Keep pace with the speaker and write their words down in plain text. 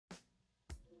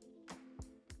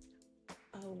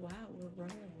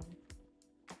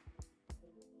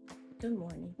Good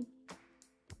morning.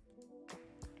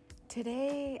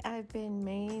 Today I've been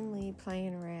mainly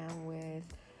playing around with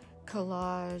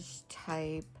collage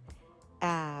type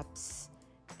apps,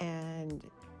 and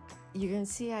you can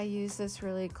see I use this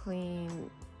really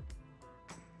clean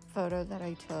photo that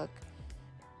I took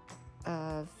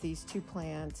of these two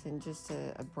plants and just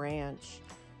a branch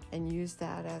and use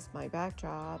that as my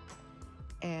backdrop.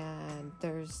 And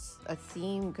there's a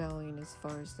theme going as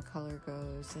far as the color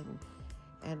goes and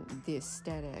the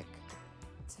aesthetic.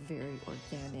 It's very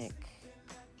organic,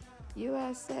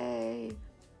 USA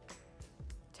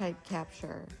type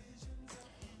capture.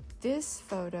 This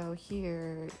photo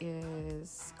here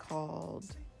is called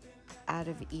Out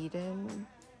of Eden,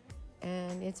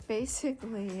 and it's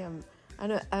basically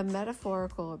a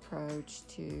metaphorical approach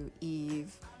to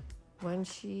Eve when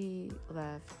she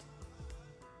left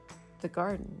the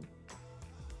garden.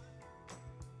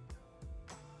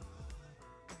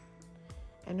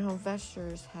 And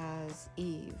Homevestures has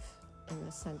Eve in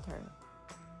the center.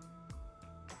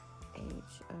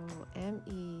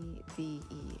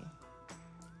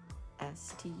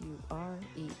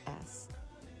 Homevevests.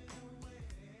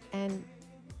 And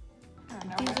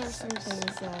these are some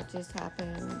things that just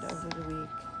happened over the week.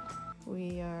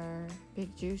 We are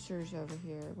big juicers over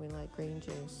here. We like green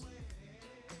juice.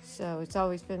 So it's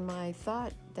always been my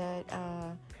thought that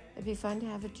it'd be fun to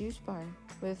have a juice bar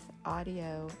with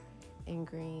audio and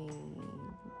greens.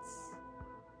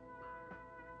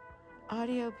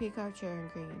 Audio, piccollage,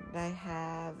 and green. I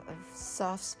have a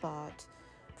soft spot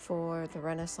for the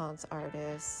Renaissance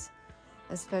artists,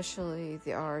 especially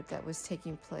the art that was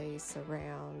taking place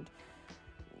around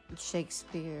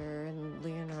Shakespeare and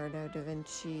Leonardo da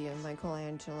Vinci and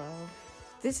Michelangelo.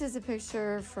 This is a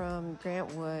picture from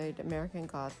Grant Wood, American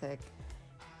Gothic.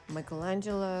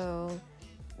 Michelangelo.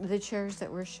 The chairs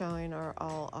that we're showing are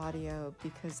all audio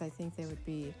because I think they would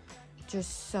be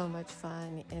just so much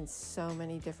fun in so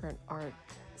many different art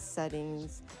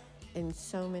settings, in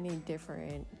so many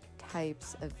different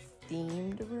types of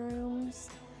themed rooms.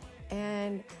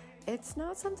 And it's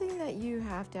not something that you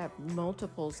have to have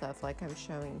multiples of like I'm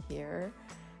showing here,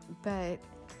 but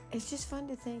it's just fun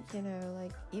to think,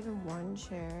 like even one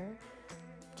chair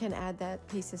can add that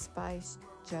piece of spice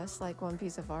just like one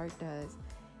piece of art does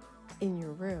in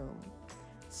your room.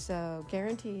 So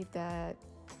guaranteed that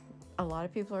a lot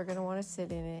of people are going to want to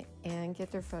sit in it and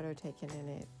get their photo taken in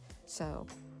it. So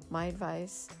my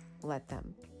advice, let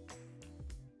them.